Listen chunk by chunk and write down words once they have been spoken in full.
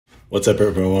What's up,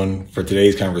 everyone? For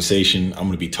today's conversation, I'm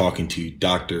going to be talking to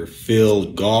Dr.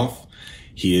 Phil Goff.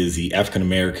 He is the African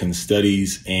American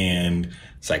Studies and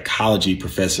Psychology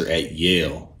professor at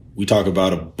Yale. We talk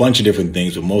about a bunch of different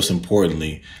things, but most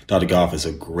importantly, Dr. Goff is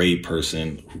a great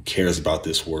person who cares about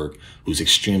this work, who's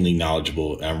extremely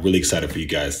knowledgeable, and I'm really excited for you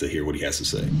guys to hear what he has to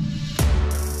say.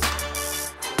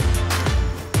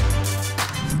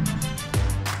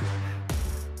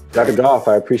 Dr. Goff,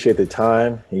 I appreciate the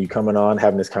time and you coming on,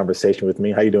 having this conversation with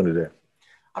me. How you doing today?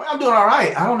 I'm doing all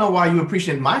right. I don't know why you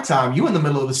appreciate my time. You in the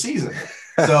middle of the season.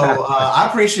 So I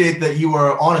appreciate that you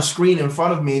were on a screen in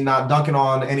front of me, not dunking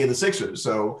on any of the Sixers.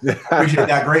 So I appreciate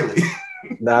that greatly.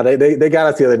 Nah, they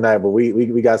got us the other night, but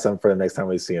we got something for the next time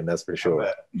we see him. That's for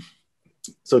sure.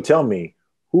 So tell me,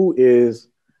 who is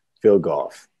Phil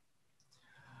Goff?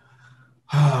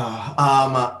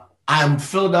 I'm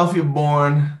Philadelphia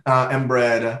born and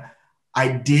bred. I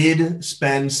did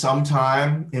spend some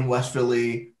time in West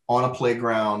Philly on a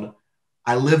playground.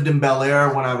 I lived in Bel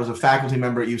Air when I was a faculty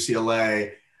member at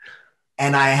UCLA,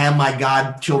 and I am my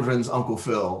godchildren's Uncle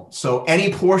Phil. So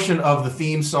any portion of the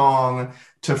theme song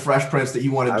to Fresh Prince that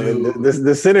you want to do,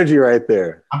 the synergy right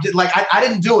there. I'm just like I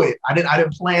didn't do it. I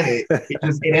didn't plan it.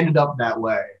 It ended up that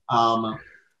way.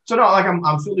 So no, like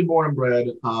I'm Philly born and bred.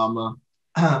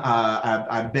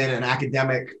 I've been an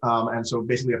academic, and so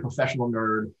basically a professional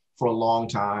nerd for a long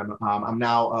time. I'm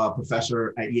now a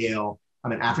professor at Yale.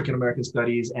 I'm in African American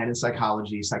Studies and in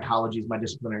psychology. Psychology is my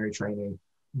disciplinary training,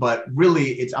 but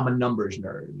really I'm a numbers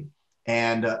nerd.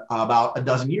 And about a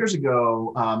dozen years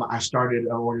ago, I started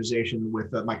an organization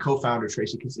with my co-founder,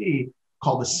 Tracy Kazee,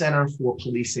 called the Center for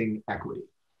Policing Equity.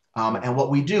 And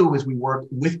what we do is we work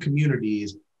with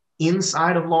communities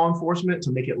inside of law enforcement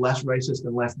to make it less racist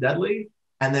and less deadly,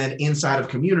 and then inside of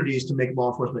communities to make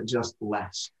law enforcement just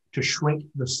less, to shrink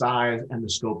the size and the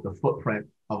scope, the footprint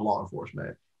of law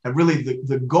enforcement. And really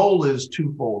the goal is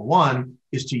twofold. One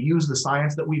is to use the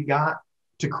science that we've got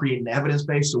to create an evidence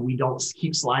base so we don't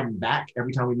keep sliding back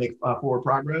every time we make forward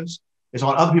progress. It's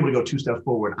on other people to go 2 steps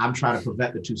forward. I'm trying to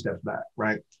prevent the 2 steps back,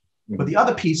 right? Mm-hmm. But the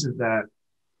other piece is that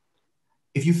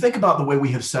if you think about the way we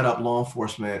have set up law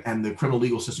enforcement and the criminal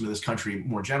legal system in this country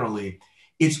more generally,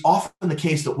 it's often the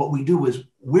case that what we do is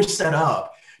we're set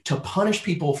up to punish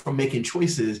people for making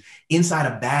choices inside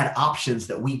of bad options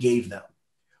that we gave them.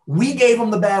 We gave them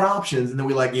the bad options and then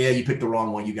we're like, yeah, you picked the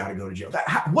wrong one. You got to go to jail.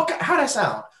 How'd that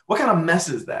sound? What kind of mess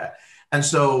is that? And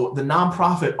so the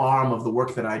nonprofit arm of the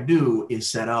work that I do is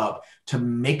set up to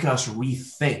make us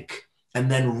rethink and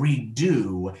then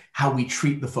redo how we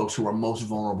treat the folks who are most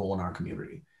vulnerable in our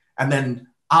community. And then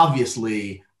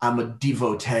obviously I'm a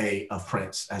devotee of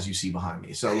Prince, as you see behind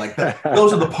me. So like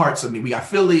those are the parts of me. We got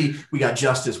Philly, we got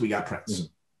Justice, we got Prince.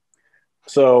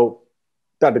 So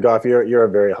Dr. Goff, you're a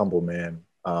very humble man,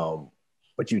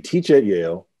 but you teach at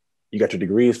Yale, you got your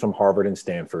degrees from Harvard and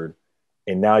Stanford,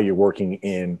 and now you're working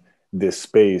in this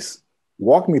space.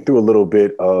 Walk me through a little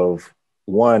bit of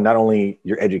one, not only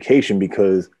your education,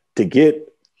 because to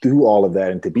get through all of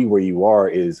that and to be where you are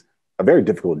is a very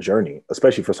difficult journey,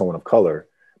 especially for someone of color.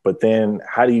 But then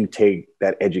how do you take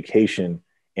that education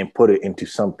and put it into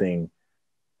something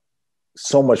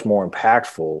so much more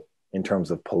impactful in terms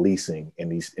of policing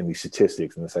and these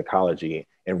statistics and the psychology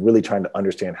and really trying to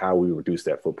understand how we reduce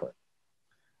that footprint?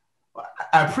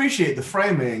 I appreciate the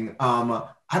framing. I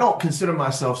don't consider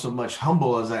myself so much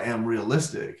humble as I am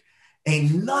realistic.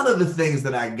 And none of the things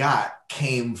that I got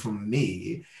came from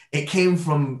me. It came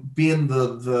from being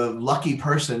the lucky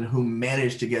person who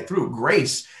managed to get through,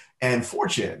 grace and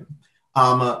fortune.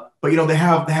 But they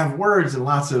have words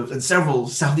in several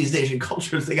Southeast Asian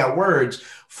cultures. They got words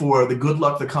for the good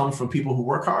luck that comes from people who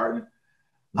work hard.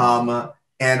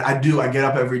 And I get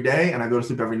up every day and I go to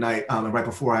sleep every night. And right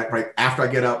after I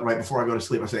get up, right before I go to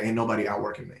sleep, I say, ain't nobody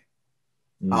outworking me.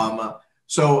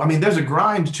 So, I mean, there's a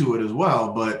grind to it as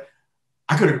well, but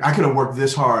I could have worked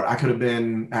this hard. I could have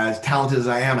been as talented as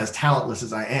I am, as talentless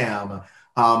as I am.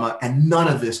 And none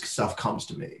of this stuff comes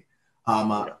to me.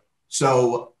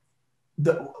 So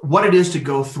what it is to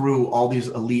go through all these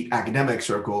elite academic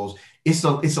circles, it's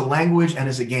a language and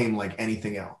it's a game like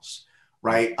anything else,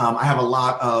 right? I have a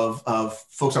lot of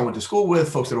folks I went to school with,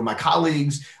 folks that are my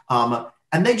colleagues,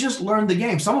 and they just learned the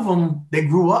game. Some of them, they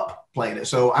grew up playing it.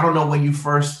 So I don't know when you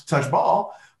first touched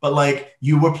ball, but like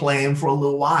you were playing for a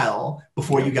little while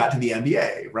before you got to the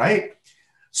NBA, right?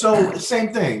 So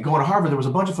same thing, going to Harvard, there was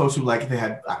a bunch of folks who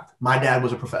my dad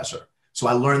was a professor. So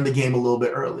I learned the game a little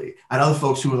bit early. And other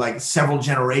folks who were like several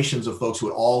generations of folks who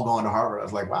had all gone to Harvard. I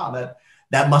was like, wow,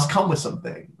 that must come with some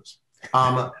things.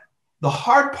 The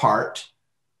hard part,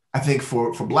 I think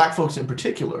for Black folks in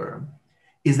particular,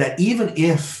 is that even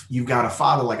if you've got a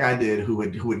father like I did who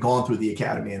had gone through the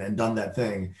academy and done that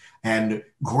thing, and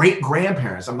great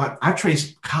grandparents, I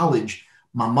traced college.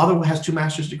 My mother has 2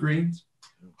 master's degrees.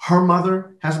 Her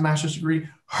mother has a master's degree.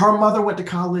 Her mother went to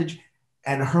college,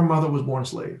 and her mother was born a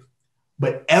slave.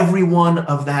 But every one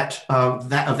of that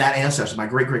ancestor, my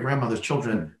great great grandmother's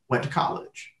children, went to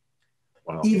college.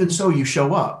 Wow. Even so, you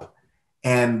show up,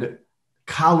 and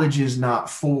college is not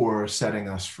for setting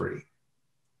us free.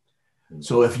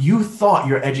 So if you thought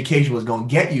your education was going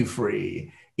to get you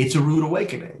free, it's a rude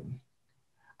awakening.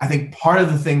 I think part of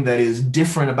the thing that is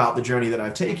different about the journey that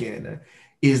I've taken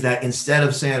is that instead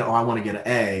of saying, oh, I want to get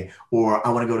an A, or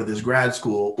I want to go to this grad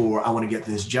school, or I want to get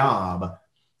this job,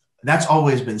 that's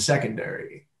always been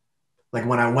secondary. Like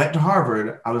when I went to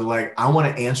Harvard, I was like, I want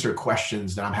to answer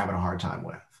questions that I'm having a hard time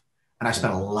with. And I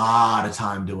spent a lot of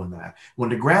time doing that.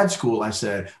 When to grad school, I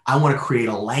said, I want to create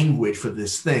a language for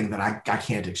this thing that I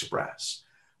can't express,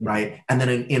 right? And then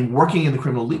in working in the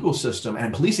criminal legal system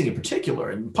and policing in particular,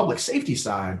 and public safety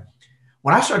side,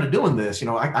 when I started doing this,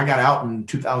 I got out in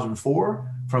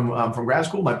 2004 from grad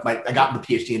school. I got the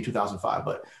PhD in 2005,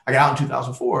 but I got out in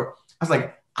 2004. I was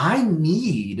like, I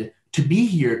need to be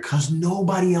here because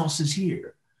nobody else is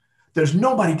here. There's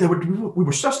nobody. We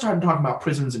were just starting talking about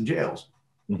prisons and jails.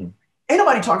 Mm-hmm. Ain't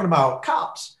nobody talking about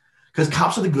cops, because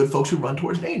cops are the good folks who run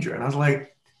towards danger. And I was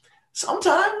like,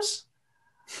 sometimes,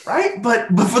 right? But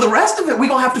for the rest of it, we're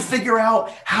going to have to figure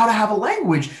out how to have a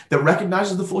language that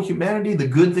recognizes the full humanity, the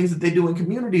good things that they do in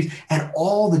communities, and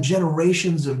all the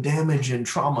generations of damage and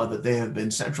trauma that they have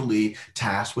been centrally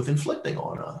tasked with inflicting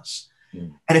on us.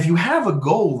 Mm. And if you have a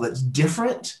goal that's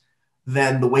different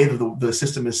than the way that the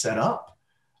system is set up,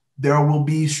 there will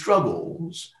be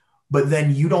struggles. But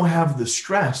then you don't have the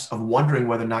stress of wondering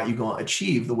whether or not you're going to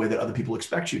achieve the way that other people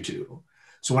expect you to.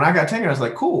 So when I got tenure, I was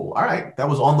like, cool. All right. That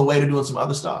was on the way to doing some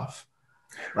other stuff.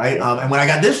 Right. And when I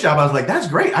got this job, I was like, that's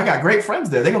great. I got great friends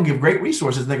there. They're going to give great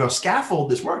resources. And they're going to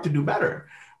scaffold this work to do better.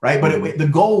 Right. But the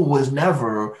goal was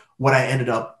never what I ended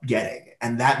up getting.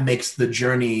 And that makes the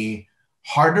journey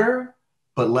harder,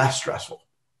 but less stressful.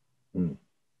 Mm.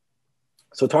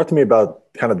 So talk to me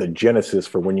about kind of the genesis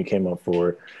for when you came up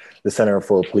for the Center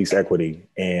for Police Equity,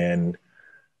 and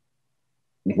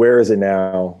where is it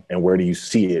now, and where do you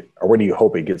see it, or where do you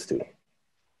hope it gets to?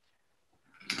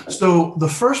 So the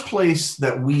first place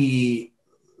that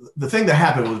the thing that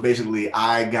happened was basically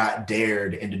I got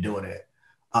dared into doing it.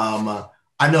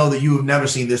 I know that you have never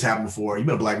seen this happen before. You've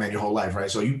been a Black man your whole life,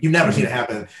 right? So you've never seen it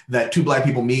happen that 2 Black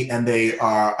people meet and they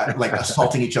are like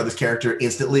assaulting each other's character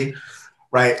instantly.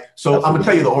 Right. So I'm gonna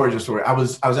tell you the origin story. I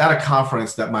was at a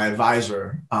conference that my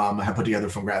advisor had put together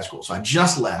from grad school. So I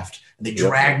just left and they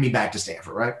dragged me back to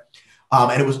Stanford. Right.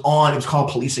 And it was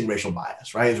called Policing Racial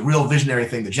Bias. Right. It's a real visionary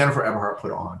thing that Jennifer Eberhardt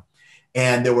put on.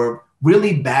 And there were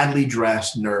really badly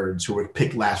dressed nerds who were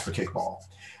picked last for kickball.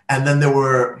 And then there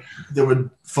were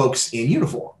folks in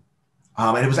uniform.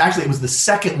 And it was the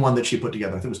second one that she put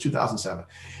together. I think it was 2007.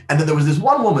 And then there was this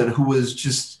one woman who was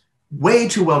just way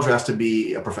too well dressed to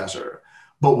be a professor,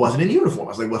 but wasn't in uniform. I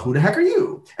was like, well, who the heck are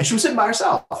you? And she was sitting by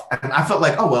herself. And I felt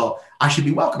like, oh, well, I should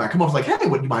be welcome. I come over, like, hey,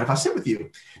 would you mind if I sit with you?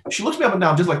 And she looks me up and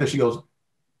down just like this. She goes,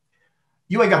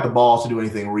 you ain't got the balls to do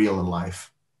anything real in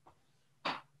life.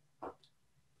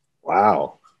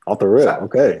 Wow. Off the rip.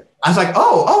 Okay. I was like,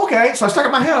 oh, okay. So I stuck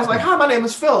up my hand. I was like, hi, my name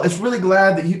is Phil. I'm really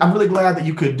glad that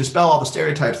you could dispel all the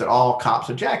stereotypes that all cops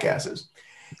are jackasses.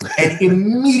 And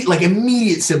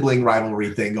immediate sibling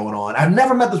rivalry thing going on. I've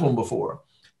never met this one before.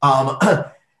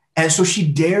 And so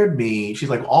she dared me. She's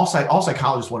like, all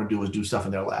psychologists want to do is do stuff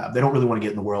in their lab. They don't really want to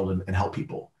get in the world and help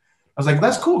people. I was like,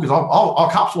 that's cool, because all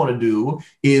cops want to do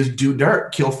is do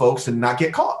dirt, kill folks, and not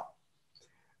get caught.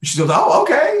 She goes, oh,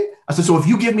 okay. I said, so if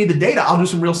you give me the data, I'll do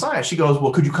some real science. She goes,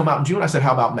 well, could you come out in June? I said,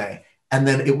 how about May? And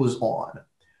then it was on.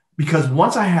 Because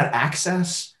once I had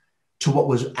access to what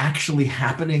was actually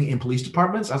happening in police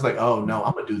departments, I was like, oh no,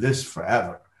 I'm going to do this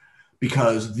forever.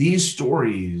 Because these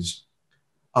stories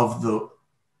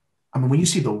when you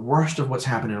see the worst of what's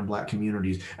happening in Black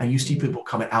communities and you see people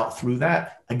coming out through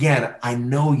that, again, I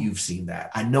know you've seen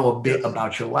that. I know a bit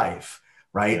about your life,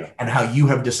 right? Yeah. And how you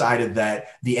have decided that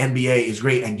the NBA is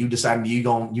great and you decided you're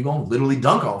going to literally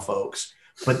dunk on folks,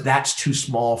 but that's too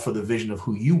small for the vision of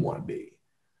who you want to be,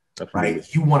 right?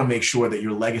 You want to make sure that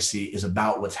your legacy is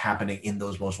about what's happening in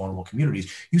those most vulnerable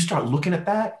communities. You start looking at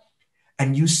that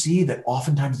and you see that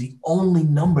oftentimes the only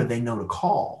number they know to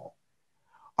call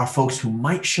are folks who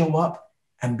might show up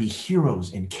and be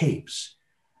heroes in capes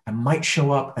and might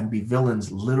show up and be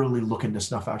villains literally looking to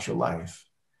snuff out your life.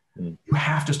 Mm. You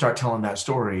have to start telling that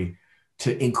story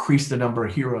to increase the number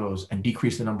of heroes and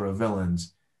decrease the number of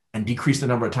villains and decrease the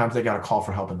number of times they got a call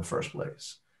for help in the first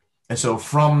place. And so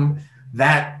from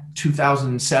that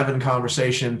 2007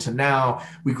 conversation to now,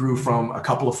 we grew from a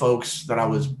couple of folks that I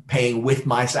was paying with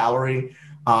my salary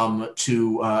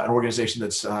to an organization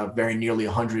that's very nearly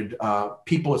 100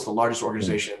 people. It's the largest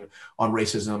organization on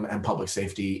racism and public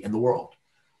safety in the world.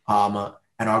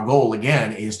 And our goal,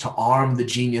 again, is to arm the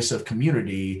genius of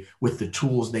community with the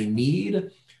tools they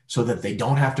need so that they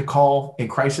don't have to call in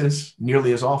crisis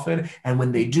nearly as often. And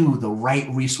when they do, the right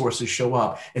resources show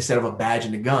up instead of a badge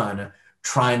and a gun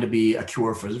trying to be a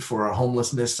cure for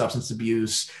homelessness, substance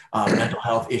abuse, mental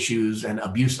health issues, and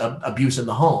abuse in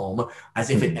the home,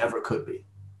 as if it never could be.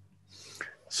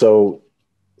 So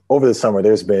over the summer,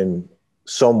 there's been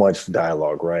so much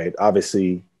dialogue, right?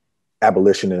 Obviously,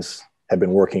 abolitionists have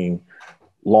been working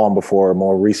long before,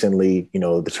 more recently,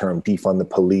 the term defund the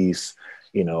police,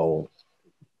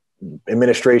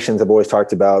 administrations have always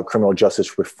talked about criminal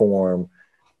justice reform.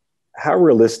 How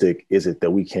realistic is it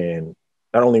that we can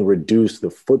not only reduce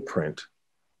the footprint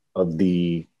of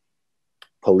the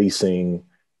policing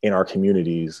in our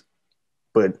communities,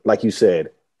 but like you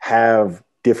said, have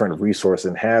different resources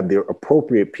and have the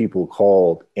appropriate people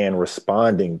called and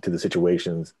responding to the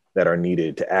situations that are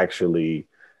needed to actually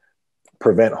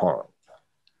prevent harm?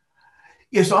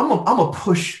 Yeah, so I'm gonna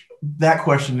push that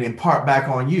question in part back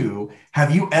on you.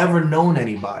 Have you ever known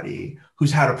anybody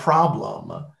who's had a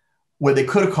problem where they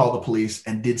could have called the police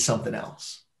and did something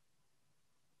else?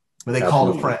 Where they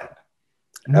called a friend?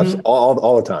 Mm-hmm. All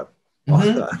the time. All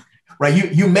the time.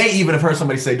 Right. You may even have heard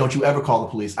somebody say, "Don't you ever call the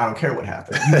police. I don't care what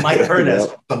happened." You might have heard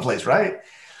that someplace, right?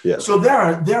 Yeah. So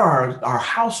there are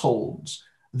households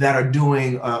that are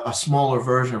doing a smaller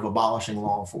version of abolishing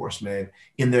law enforcement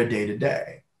in their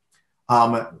day-to-day.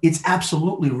 It's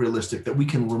absolutely realistic that we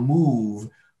can remove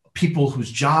people whose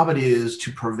job it is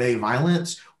to purvey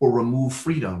violence or remove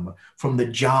freedom from the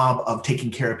job of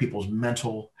taking care of people's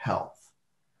mental health.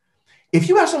 If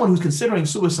you have someone who's considering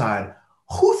suicide,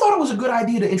 who thought it was a good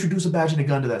idea to introduce a badge and a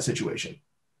gun to that situation?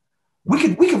 We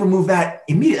could remove that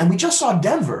immediately. And we just saw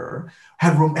Denver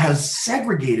has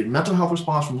segregated mental health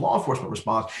response from law enforcement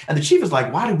response. And the chief is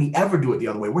like, why did we ever do it the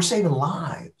other way? We're saving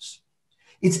lives.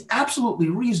 It's absolutely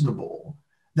reasonable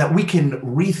that we can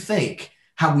rethink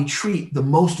how we treat the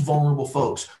most vulnerable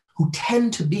folks who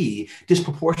tend to be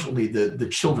disproportionately the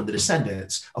children, the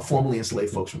descendants of formerly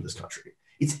enslaved folks from this country.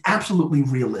 It's absolutely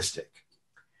realistic.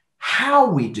 How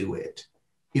we do it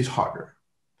is harder.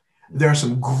 There are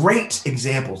some great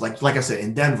examples, like I said,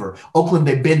 in Denver, Oakland,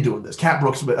 they've been doing this. Kat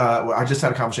Brooks, I just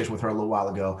had a conversation with her a little while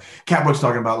ago. Kat Brooks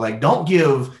talking about don't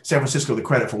give San Francisco the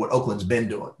credit for what Oakland's been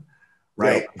doing.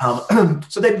 Right. Yep.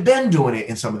 So they've been doing it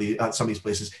in some of these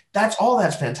places. That's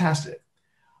fantastic.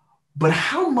 But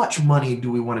how much money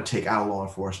do we want to take out of law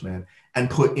enforcement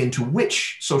and put into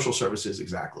which social services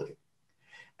exactly?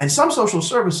 And some social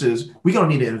services, we're going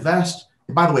to need to invest.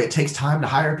 And by the way, it takes time to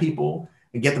hire people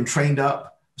and get them trained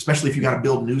up, especially if you got to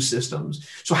build new systems.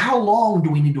 So how long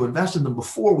do we need to invest in them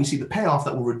before we see the payoff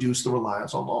that will reduce the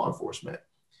reliance on law enforcement?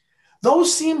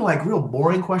 Those seem like real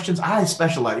boring questions. I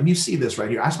specialize, and you see this right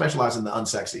here, I specialize in the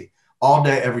unsexy all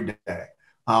day, every day.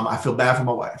 I feel bad for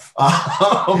my wife.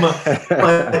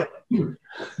 But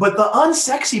the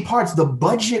unsexy parts, the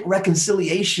budget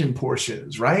reconciliation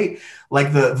portions, right?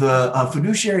 Like the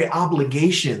fiduciary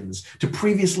obligations to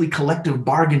previously collective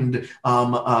bargained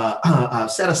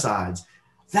set-asides,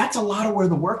 that's a lot of where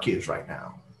the work is right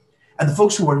now. And the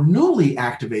folks who are newly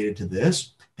activated to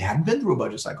this, they hadn't been through a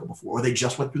budget cycle before, or they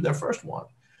just went through their first one.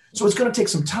 So it's going to take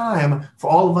some time for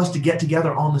all of us to get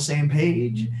together on the same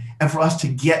page and for us to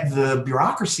get the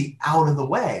bureaucracy out of the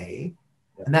way.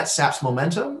 And that saps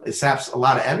momentum. It saps a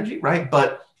lot of energy, right?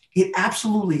 But it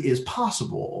absolutely is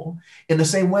possible in the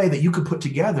same way that you could put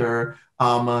together,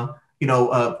 a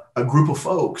group of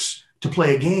folks to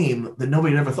play a game that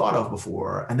nobody had ever thought of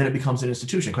before. And then it becomes an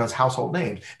institution because it's household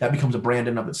names. That becomes a brand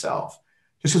in of itself.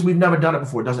 Just because we've never done it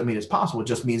before doesn't mean it's possible. It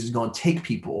just means it's going to take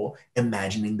people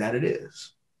imagining that it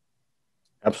is.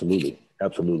 Absolutely.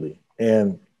 Absolutely.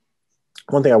 And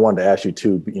one thing I wanted to ask you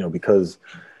too, because,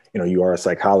 you are a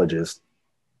psychologist,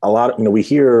 a lot of, we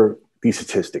hear these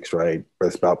statistics, right? Whether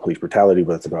it's about police brutality,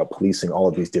 whether it's about policing, all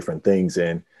of these different things.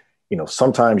 And,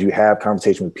 sometimes you have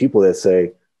conversations with people that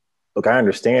say, look, I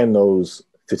understand those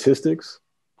statistics,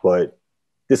 but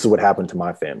this is what happened to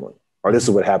my family, or this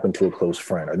is what happened to a close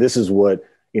friend, or this is what,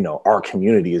 our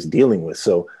community is dealing with.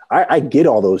 So I get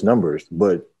all those numbers,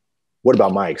 but what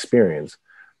about my experience?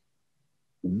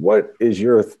 What are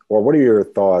your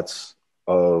thoughts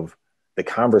of the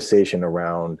conversation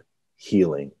around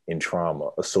healing and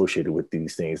trauma associated with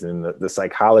these things and the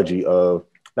psychology of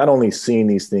not only seeing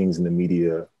these things in the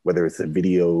media, whether it's the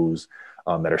videos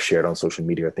that are shared on social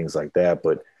media or things like that,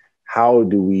 but how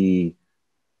do we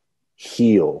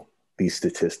heal these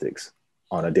statistics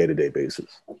on a day-to-day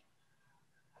basis?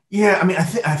 Yeah, I mean,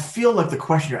 I feel like the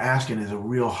question you're asking is a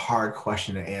real hard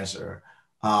question to answer.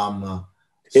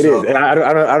 It is. And I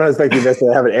don't expect you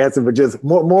necessarily to have an answer, but just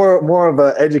more of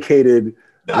an educated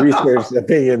research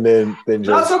opinion than just.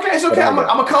 No, it's okay. It's okay. I'm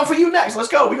gonna come for you next. Let's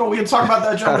go. We can talk about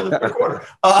that jump in the third quarter.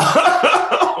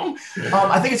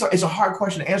 I think it's a hard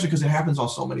question to answer because it happens on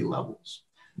so many levels.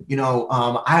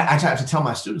 I have to tell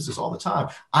my students this all the time.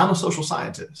 I'm a social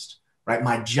scientist, right?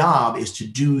 My job is to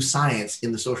do science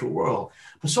in the social world,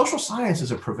 but social science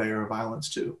is a purveyor of violence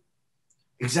too.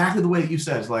 Exactly the way that you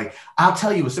said. It's like, I'll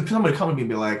tell you, if somebody come to me and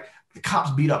be like, the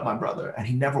cops beat up my brother and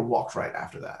he never walked right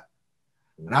after that.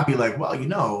 And I'd be like,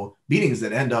 well, beatings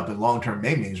that end up in long-term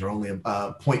maimings are only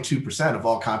 0.2% of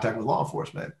all contact with law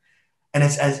enforcement. And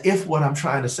it's as if what I'm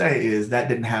trying to say is that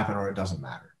didn't happen or it doesn't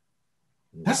matter.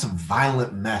 That's some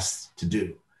violent mess to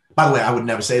do. By the way, I would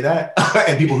never say that.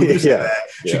 And people who do say that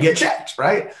should get checked,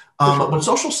 right? But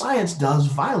social science does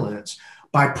violence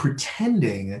by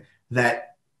pretending that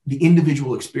the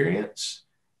individual experience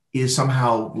is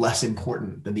somehow less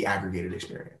important than the aggregated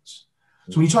experience.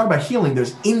 So when you talk about healing,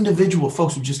 there's individual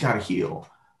folks who just got to heal,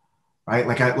 right?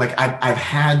 I've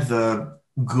had the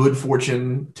good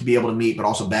fortune to be able to meet, but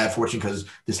also bad fortune because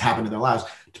this happened in their lives.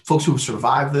 Folks who have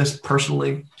survived this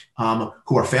personally,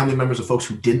 who are family members of folks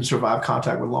who didn't survive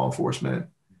contact with law enforcement.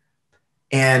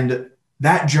 And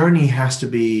that journey has to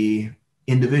be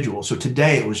individual. So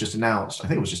today it was just announced, I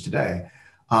think it was just today,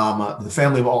 the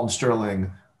family of Alton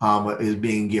Sterling is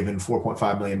being given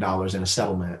 $4.5 million in a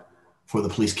settlement for the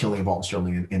police killing of Alton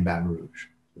Sterling in Baton Rouge.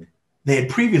 They had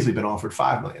previously been offered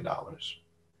 $5 million.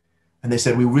 And they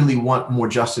said, we really want more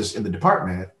justice in the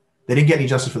department. They didn't get any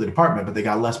justice for the department, but they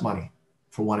got less money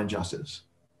for one injustice.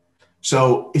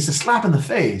 So it's a slap in the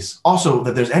face. Also,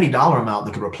 that there's any dollar amount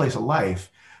that could replace a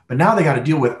life. But now they got to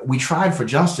deal with, we tried for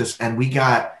justice and we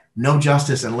got no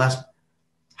justice and less.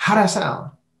 How'd that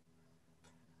sound?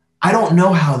 I don't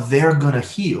know how they're going to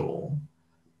heal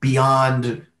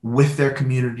beyond with their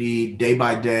community day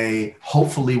by day,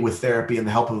 hopefully with therapy and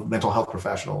the help of mental health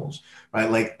professionals, right?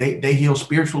 Like they heal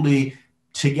spiritually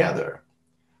together.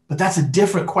 But that's a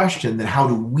different question than how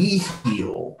do we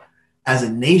heal as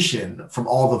a nation from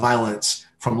all the violence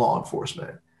from law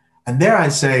enforcement. And there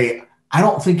I'd say, I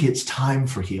don't think it's time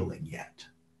for healing yet.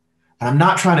 And I'm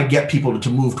not trying to get people to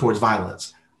move towards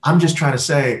violence. I'm just trying to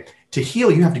say, to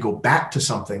heal, you have to go back to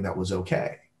something that was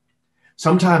okay.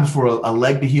 Sometimes for a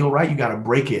leg to heal right, you got to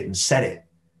break it and set it.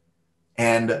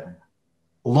 And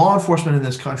law enforcement in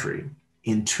this country,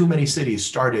 in too many cities,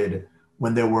 started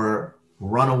when there were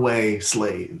runaway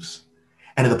slaves.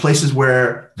 And in the places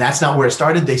where that's not where it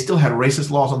started, they still had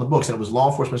racist laws on the books. And it was law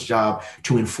enforcement's job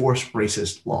to enforce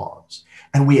racist laws.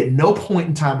 And we at no point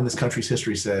in time in this country's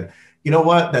history said, you know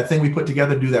what, that thing we put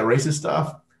together to do that racist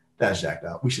stuff, that's jacked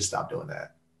up. We should stop doing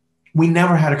that. We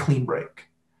never had a clean break.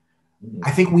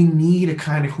 I think we need a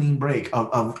kind of clean break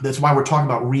of that's why we're talking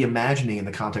about reimagining in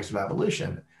the context of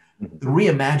abolition. The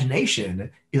reimagination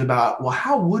is about, well,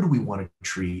 how would we want to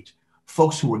treat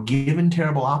folks who were given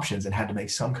terrible options and had to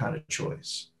make some kind of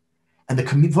choice? And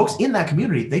the folks in that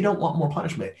community, they don't want more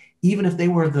punishment, even if they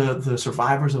were the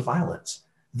survivors of violence.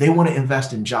 They want to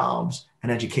invest in jobs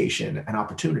and education and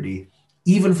opportunity,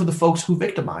 even for the folks who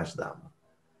victimized them.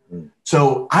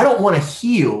 So I don't want to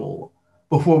heal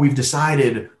before we've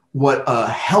decided what a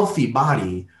healthy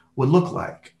body would look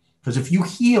like. Because if you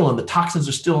heal and the toxins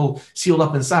are still sealed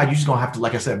up inside, you're just going to have to,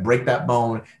 like I said, break that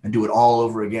bone and do it all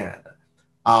over again.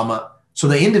 So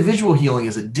the individual healing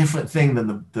is a different thing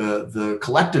than the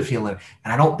collective healing.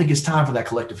 And I don't think it's time for that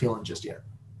collective healing just yet.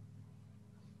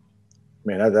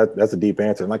 Man, that's a deep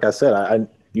answer. And like I said,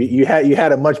 you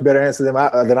had a much better answer than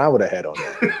I would have had on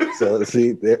that. So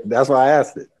see, that's why I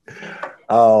asked it.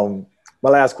 My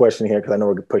last question here, because I know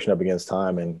we're pushing up against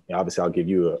time, and obviously I'll give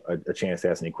you a chance to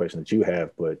ask any questions that you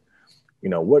have. But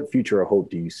what future or hope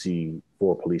do you see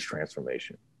for police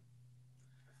transformation?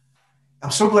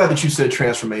 I'm so glad that you said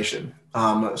transformation.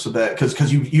 So that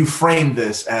because you framed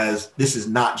this as this is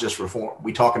not just reform.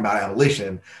 We talk about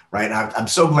abolition, right? And I'm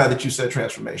so glad that you said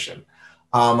transformation.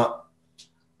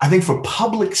 I think for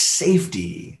public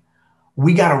safety,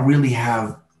 we got to really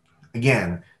have,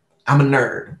 again, I'm a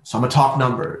nerd, so I'm gonna talk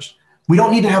numbers. We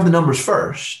don't need to have the numbers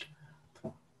first,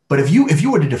 but if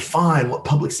you were to define what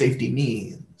public safety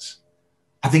means,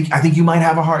 I think you might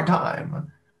have a hard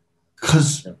time,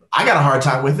 because I got a hard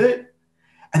time with it.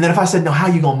 And then if I said, no, how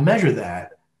are you gonna measure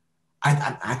that?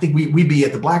 I think we'd be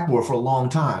at the blackboard for a long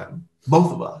time,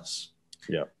 both of us.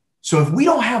 Yeah. So if we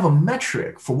don't have a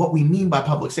metric for what we mean by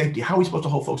public safety, how are we supposed to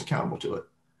hold folks accountable to it?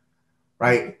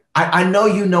 Right? I know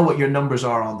you know what your numbers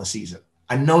are on the season.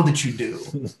 I know that you do.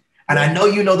 And I know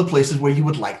you know the places where you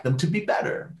would like them to be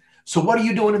better. So what are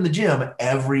you doing in the gym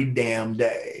every damn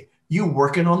day? You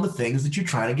working on the things that you're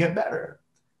trying to get better.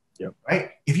 Yep.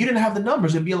 Right? If you didn't have the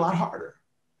numbers, it'd be a lot harder.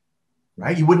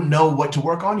 Right? You wouldn't know what to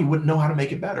work on. You wouldn't know how to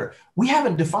make it better. We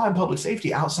haven't defined public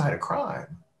safety outside of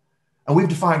crime. And we've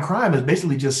defined crime as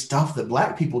basically just stuff that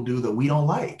Black people do that we don't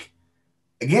like.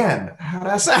 Again, how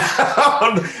does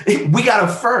that sound? We got to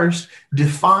first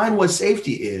define what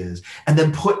safety is and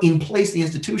then put in place the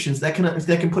institutions that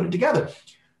can put it together.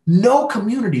 No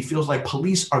community feels like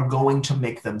police are going to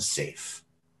make them safe,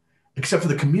 except for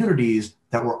the communities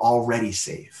that were already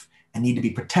safe and need to be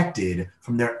protected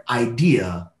from their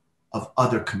idea of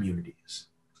other communities.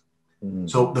 Mm-hmm.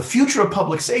 So the future of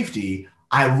public safety,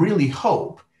 I really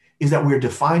hope, is that we're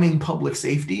defining public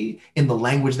safety in the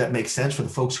language that makes sense for the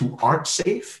folks who aren't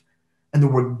safe, and that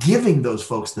we're giving those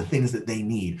folks the things that they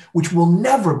need, which will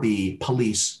never be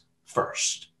police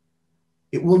first.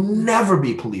 It will never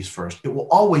be police first. It will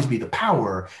always be the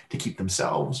power to keep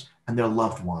themselves and their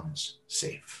loved ones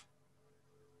safe.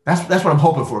 That's what I'm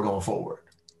hoping for going forward.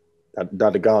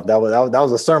 Dr. Goff, that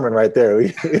was a sermon right there. We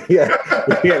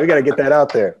got to get that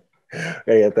out there.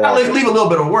 I'll leave a little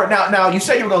bit of work. Now you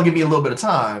said you were going to give me a little bit of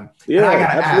time. Yeah,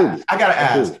 I gotta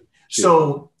ask.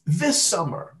 So this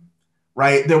summer,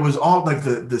 right? There was all like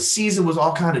the season was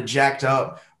all kind of jacked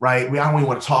up, right? I don't even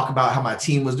want to talk about how my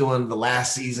team was doing the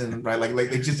last season, right? Like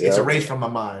it's erased from my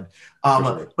mind.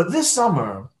 But this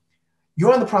summer,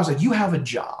 you're in the process. You have a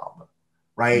job,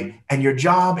 right? Mm-hmm. And your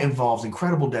job involves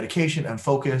incredible dedication and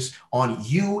focus on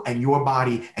you and your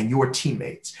body and your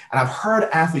teammates. And I've heard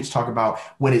athletes talk about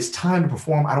when it's time to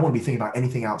perform, I don't want to be thinking about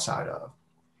anything outside of.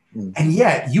 Mm-hmm. And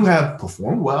yet you have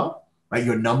performed well, right?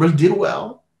 Your numbers did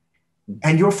well,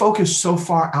 and you're focused so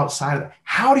far outside of that.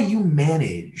 How do you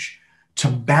manage to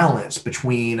balance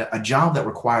between a job that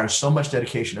requires so much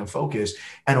dedication and focus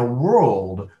and a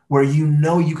world where you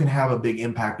know you can have a big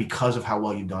impact because of how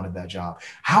well you've done at that job?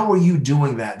 How were you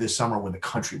doing that this summer when the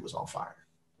country was on fire?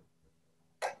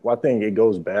 Well, I think it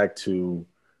goes back to,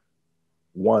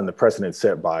 one, the precedent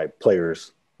set by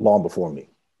players long before me,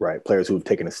 right? Players who have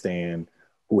taken a stand,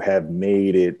 who have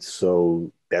made it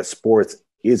so that sports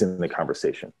is in the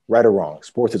conversation, right or wrong.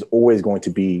 Sports is always going to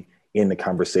be in the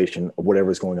conversation of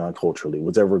whatever's going on culturally,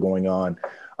 whatever going on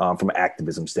from an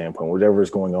activism standpoint, whatever is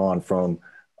going on from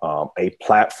a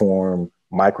platform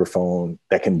microphone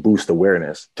that can boost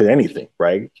awareness to anything,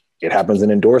 right? It happens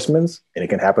in endorsements and it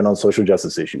can happen on social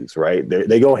justice issues, right?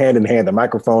 They go hand in hand. The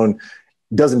microphone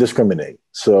doesn't discriminate.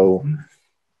 So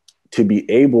to be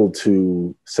able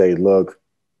to say, look,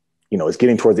 it's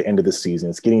getting towards the end of the season.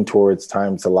 It's getting towards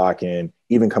time to lock in,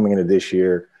 even coming into this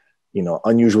year,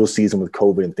 unusual season with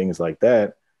COVID and things like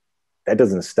that. That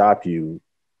doesn't stop you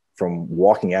from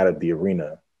walking out of the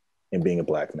arena and being a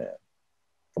Black man,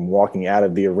 from walking out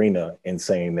of the arena and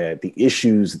saying that the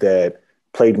issues that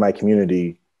plagued my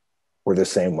community were the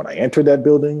same when I entered that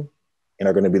building and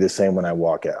are going to be the same when I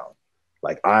walk out.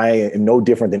 Like, I am no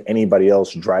different than anybody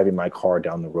else driving my car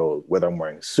down the road, whether I'm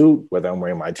wearing a suit, whether I'm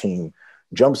wearing my team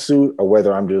jumpsuit, or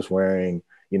whether I'm just wearing,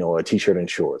 a t-shirt and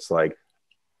shorts. Like,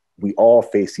 we all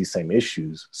face these same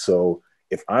issues. So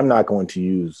if I'm not going to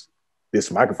use this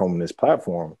microphone and this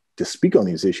platform to speak on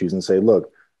these issues and say,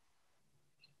 look,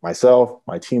 myself,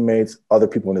 my teammates, other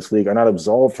people in this league are not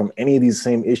absolved from any of these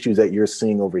same issues that you're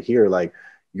seeing over here. Like,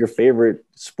 your favorite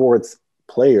sports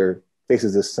player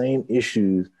faces the same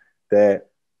issues that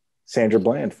Sandra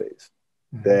Bland faced,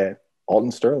 that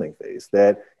Alton Sterling faced,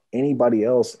 that anybody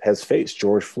else has faced,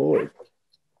 George Floyd.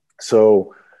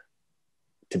 So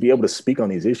to be able to speak on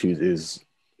these issues is,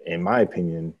 in my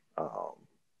opinion,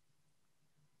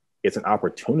 it's an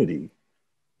opportunity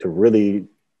to really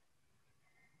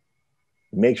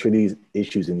make sure these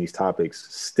issues and these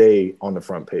topics stay on the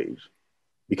front page.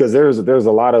 Because there's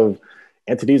a lot of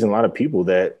entities and a lot of people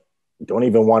that don't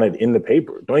even want it in the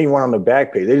paper, don't even want it on the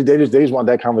back page. They just want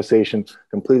that conversation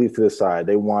completely to the side.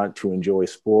 They want to enjoy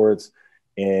sports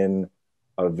in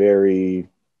a very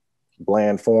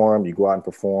bland form. You go out and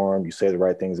perform, you say the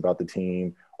right things about the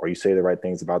team, or you say the right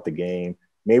things about the game.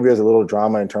 Maybe there's a little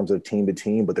drama in terms of team to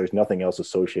team, but there's nothing else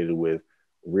associated with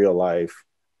real life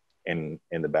and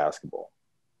the basketball.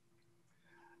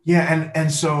 Yeah.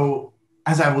 And so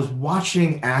as I was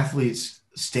watching athletes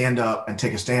stand up and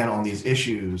take a stand on these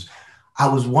issues, I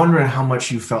was wondering how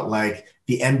much you felt like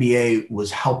the NBA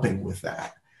was helping with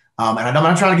that. And I'm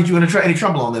not trying to get you into any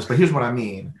trouble on this, but here's what I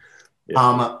mean.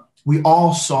 Yeah. We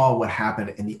all saw what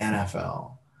happened in the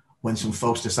NFL when some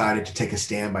folks decided to take a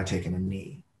stand by taking a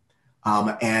knee.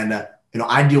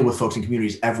 I deal with folks in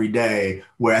communities every day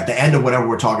where at the end of whatever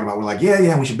we're talking about, we're like,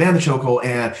 yeah, we should ban the chokehold.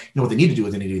 And what they need to do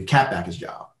is they need to give Cap back his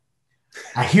job.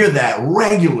 I hear that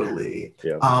regularly.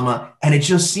 Yeah. And it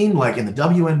just seemed like in the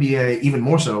WNBA, even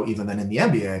more so even than in the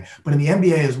NBA, but in the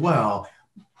NBA as well,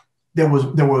 there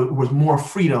was more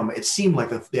freedom. It seemed like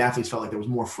the athletes felt like there was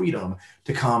more freedom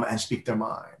to come and speak their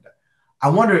mind. I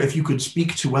wonder if you could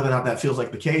speak to whether or not that feels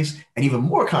like the case, and even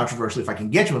more controversially, if I can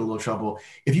get you in a little trouble,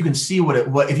 if you can see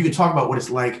if you could talk about what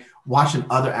it's like watching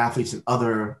other athletes in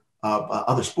other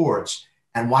sports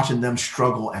and watching them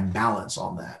struggle and balance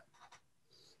on that.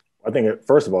 I think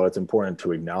first of all, it's important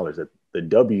to acknowledge that the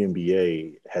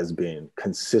WNBA has been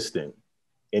consistent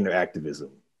in their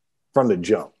activism from the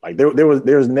jump. Like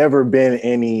there's never been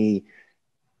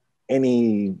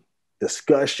any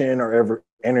discussion or ever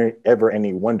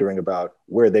any wondering about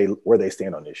where they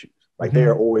stand on issues. Like they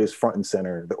are always front and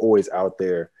center. They're always out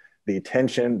there. The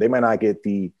attention, they might not get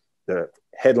the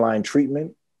headline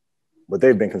treatment, but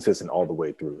they've been consistent all the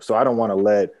way through. So I don't want to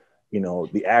let,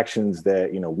 the actions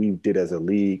that, we did as a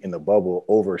league in the bubble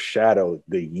overshadow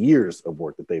the years of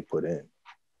work that they put in.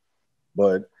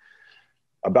 But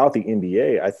about the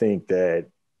NBA, I think that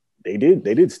they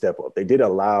did step up. They did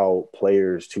allow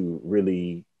players to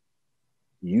really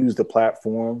use the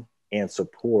platform and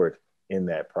support in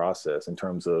that process in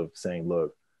terms of saying,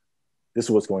 look, this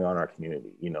is what's going on in our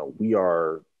community. We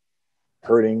are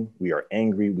hurting, we are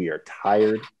angry, we are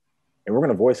tired, and we're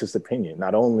going to voice this opinion,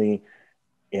 not only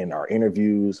in our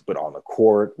interviews, but on the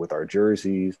court with our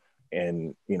jerseys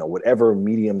and, whatever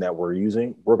medium that we're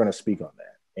using, we're going to speak on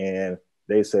that. And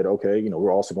they said, okay,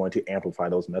 we're also going to amplify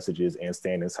those messages and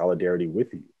stand in solidarity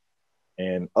with you.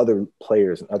 And other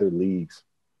players and other leagues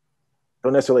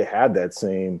don't necessarily have that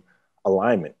same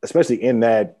alignment, especially in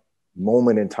that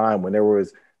moment in time when there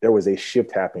was a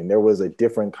shift happening. There was a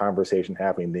different conversation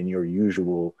happening than your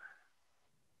usual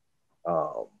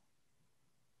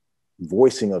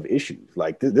voicing of issues.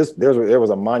 Like there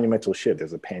was a monumental shift.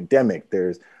 There's a pandemic.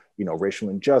 There's, racial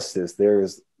injustice.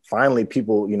 There's finally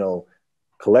people,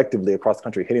 collectively across the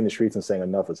country hitting the streets and saying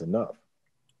enough is enough.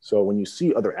 So when you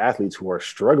see other athletes who are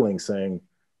struggling saying,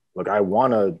 look, I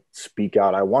want to speak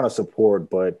out, I want to support,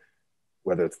 but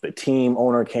whether it's the team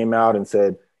owner came out and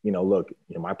said, look,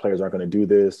 my players aren't going to do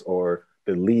this, or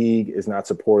the league is not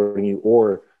supporting you,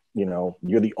 or,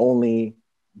 you're the only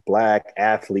Black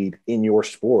athlete in your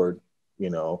sport,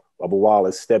 Bubba Wall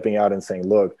is stepping out and saying,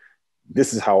 look,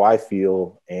 this is how I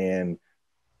feel. And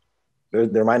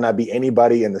there might not be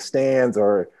anybody in the stands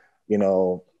or,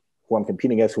 who I'm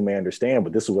competing against who may understand,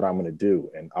 but this is what I'm going to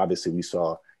do. And obviously we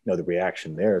saw, the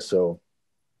reaction there. So,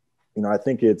 I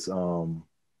think it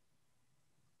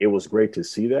was great to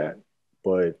see that,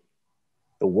 but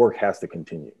the work has to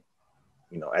continue.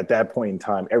 At that point in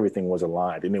time, everything was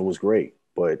aligned and it was great,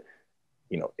 but,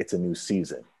 it's a new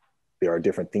season. There are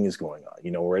different things going on.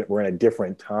 We're in a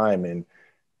different time, and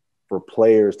for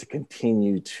players to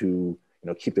continue to,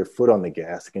 keep their foot on the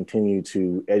gas, to continue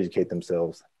to educate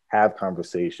themselves, have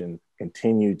conversation,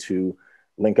 continue to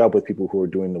link up with people who are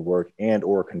doing the work and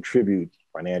or contribute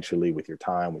financially with your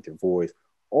time, with your voice,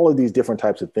 all of these different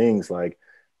types of things. Like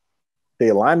the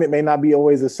alignment may not be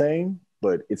always the same,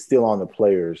 but it's still on the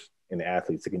players and the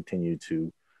athletes to continue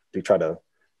to try to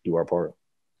do our part.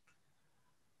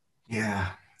 Yeah.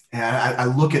 And I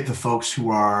look at the folks who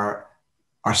are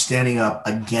standing up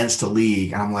against a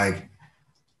league, and I'm like,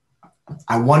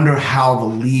 I wonder how the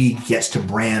league gets to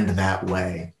brand that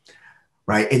way,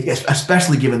 right?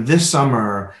 Especially given this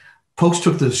summer, folks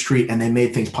took to the street and they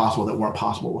made things possible that weren't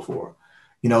possible before.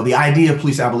 The idea of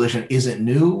police abolition isn't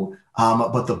new,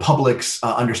 but the public's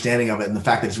understanding of it and the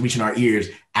fact that it's reaching our ears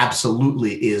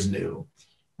absolutely is new,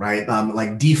 right?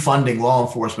 Like defunding law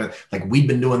enforcement, like we've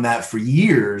been doing that for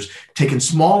years, taking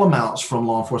small amounts from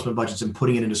law enforcement budgets and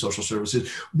putting it into social services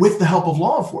with the help of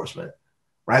law enforcement,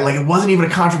 right? Like it wasn't even a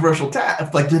controversial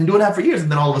task, like been doing that for years.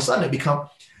 And then all of a sudden it become,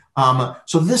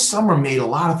 so this summer made a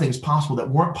lot of things possible that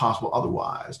weren't possible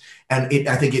otherwise. And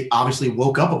I think it obviously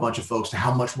woke up a bunch of folks to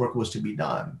how much work was to be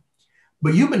done.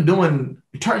 But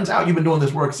it turns out you've been doing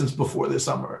this work since before this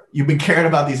summer. You've been caring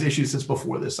about these issues since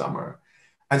before this summer.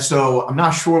 And so I'm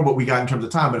not sure what we got in terms of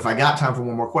time, but if I got time for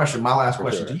one more question, my last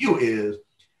question to you is,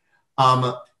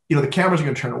 the cameras are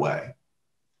going to turn away.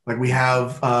 Like we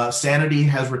have sanity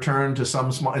has returned to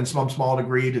some small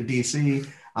degree to DC.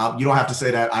 You don't have to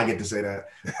say that. I get to say that.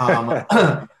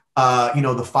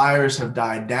 The fires have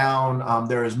died down.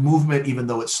 There is movement, even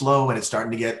though it's slow and it's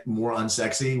starting to get more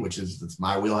unsexy, it's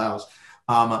my wheelhouse.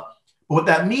 But What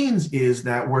that means is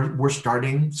that we're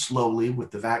starting slowly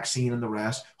with the vaccine and the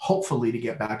rest, hopefully to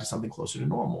get back to something closer to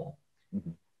normal. Mm-hmm.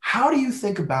 How do you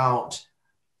think about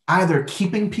either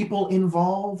keeping people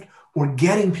involved or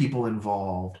getting people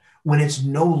involved when it's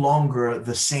no longer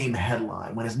the same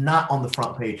headline, when it's not on the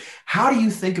front page? How do you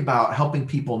think about helping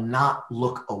people not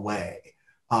look away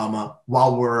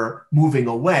while we're moving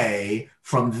away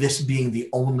from this being the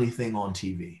only thing on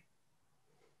TV?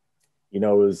 You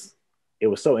know, it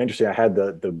was so interesting. I had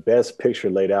the best picture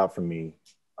laid out for me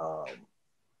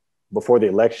before the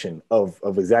election of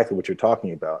exactly what you're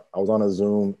talking about. I was on a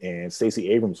Zoom and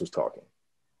Stacey Abrams was talking,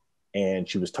 and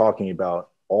she was talking about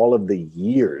all of the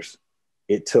years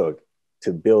it took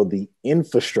to build the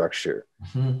infrastructure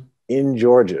in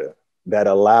Georgia that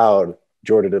allowed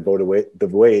Georgia to vote the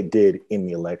way it did in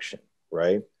the election,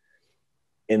 right?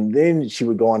 And then she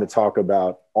would go on to talk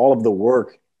about all of the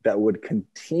work that would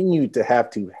continue to have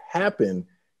to happen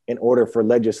in order for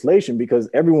legislation, because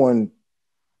everyone,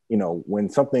 you know, when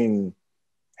something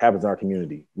happens in our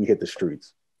community, we hit the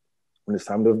streets. When it's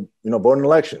time to, you know, vote in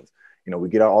elections, you know, we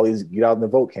get out in the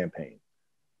vote campaign.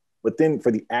 But then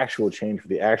for the actual change, for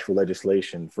the actual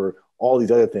legislation, for all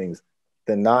these other things,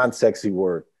 the non-sexy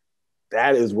work,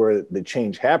 that is where the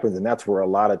change happens. And that's where a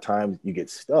lot of times you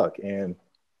get stuck. And,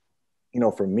 you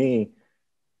know, for me,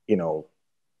 you know,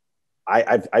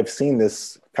 I've seen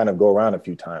this kind of go around a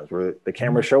few times where the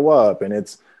cameras show up and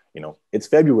it's, you know, it's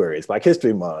February, it's Black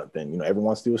History Month, and, you know, everyone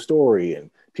wants to do a story and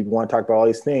people want to talk about all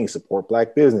these things, support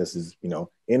Black businesses, you know,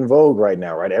 in vogue right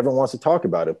now, right? Everyone wants to talk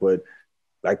about it, but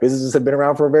Black businesses have been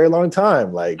around for a very long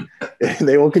time. Like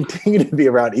they will continue to be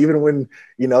around even when,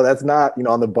 you know, that's not, you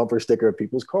know, on the bumper sticker of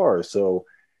people's cars. So,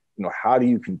 you know, how do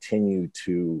you continue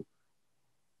to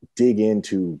dig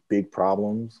into big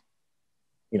problems,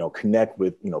 you know, connect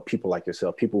with, you know, people like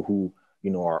yourself, people who,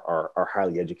 you know, are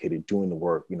highly educated, doing the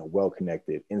work, you know,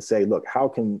 well-connected, and say, look, how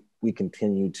can we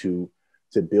continue to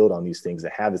build on these things, to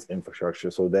have this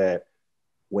infrastructure so that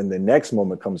when the next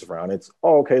moment comes around, it's,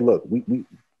 oh, okay, look, we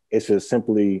it's just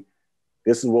simply,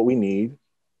 this is what we need.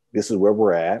 This is where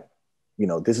we're at. You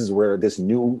know, this is where this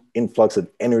new influx of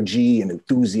energy and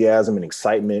enthusiasm and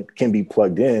excitement can be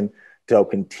plugged in to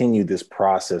help continue this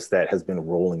process that has been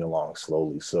rolling along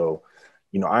slowly. So,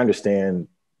 you know, I understand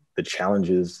the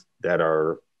challenges that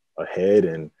are ahead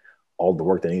and all the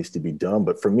work that needs to be done.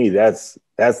 But for me, that's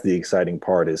the exciting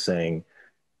part, is saying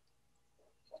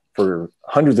for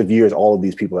hundreds of years, all of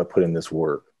these people have put in this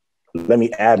work. Let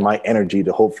me add my energy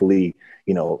to hopefully,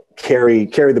 you know, carry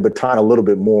the baton a little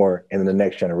bit more, and then the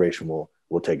next generation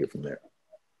will take it from there.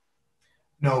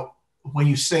 You know, when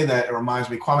you say that, it reminds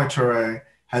me, Kwame Ture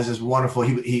has this wonderful,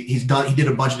 he did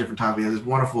a bunch of different times. He has this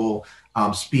wonderful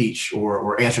speech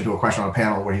or answer to a question on a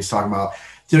panel where he's talking about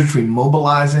the difference between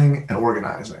mobilizing and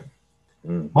organizing.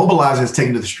 Mobilizing is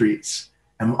taking to the streets.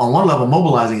 And on one level,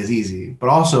 mobilizing is easy, but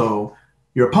also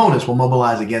your opponents will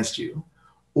mobilize against you.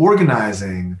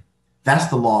 Organizing, that's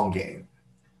the long game.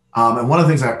 And one of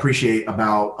the things I appreciate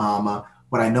about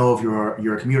what I know of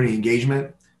your community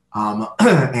engagement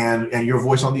and your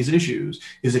voice on these issues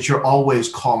is that you're always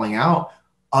calling out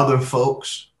other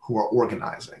folks who are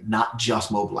organizing, not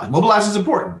just mobilizing. Mobilizing is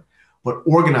important, but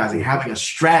organizing, having a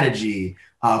strategy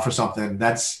for something,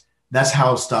 that's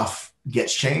how stuff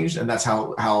gets changed, and that's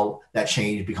how that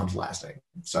change becomes lasting.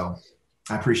 So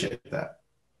I appreciate that.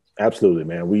 Absolutely,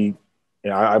 man. You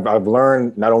know, I've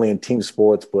learned not only in team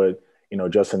sports, but, you know,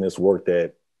 just in this work,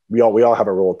 that we all have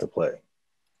a role to play.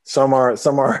 Some are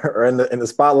in the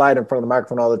spotlight in front of the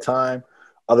microphone all the time.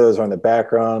 Others are in the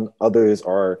background. Others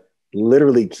are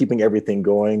literally keeping everything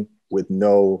going with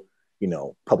no, you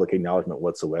know, public acknowledgement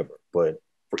whatsoever. But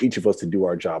for each of us to do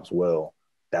our jobs well,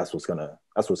 that's what's gonna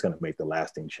make the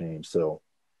lasting change. So,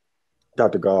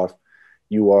 Dr. Goff,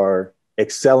 you are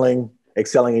excelling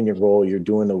in your role. You're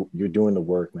doing the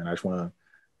work, man. I just want to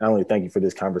not only thank you for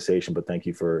this conversation, but thank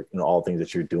you for, you know, all the things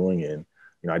that you're doing. And,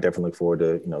 you know, I definitely look forward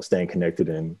to, you know, staying connected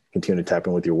and continue to tap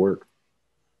in with your work.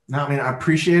 No, I mean, I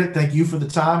appreciate it. Thank you for the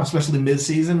time, especially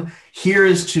mid-season. Here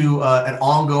is to an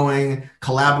ongoing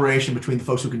collaboration between the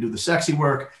folks who can do the sexy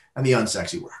work and the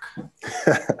unsexy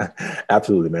work.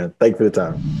 Absolutely, man. Thank you for the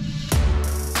time.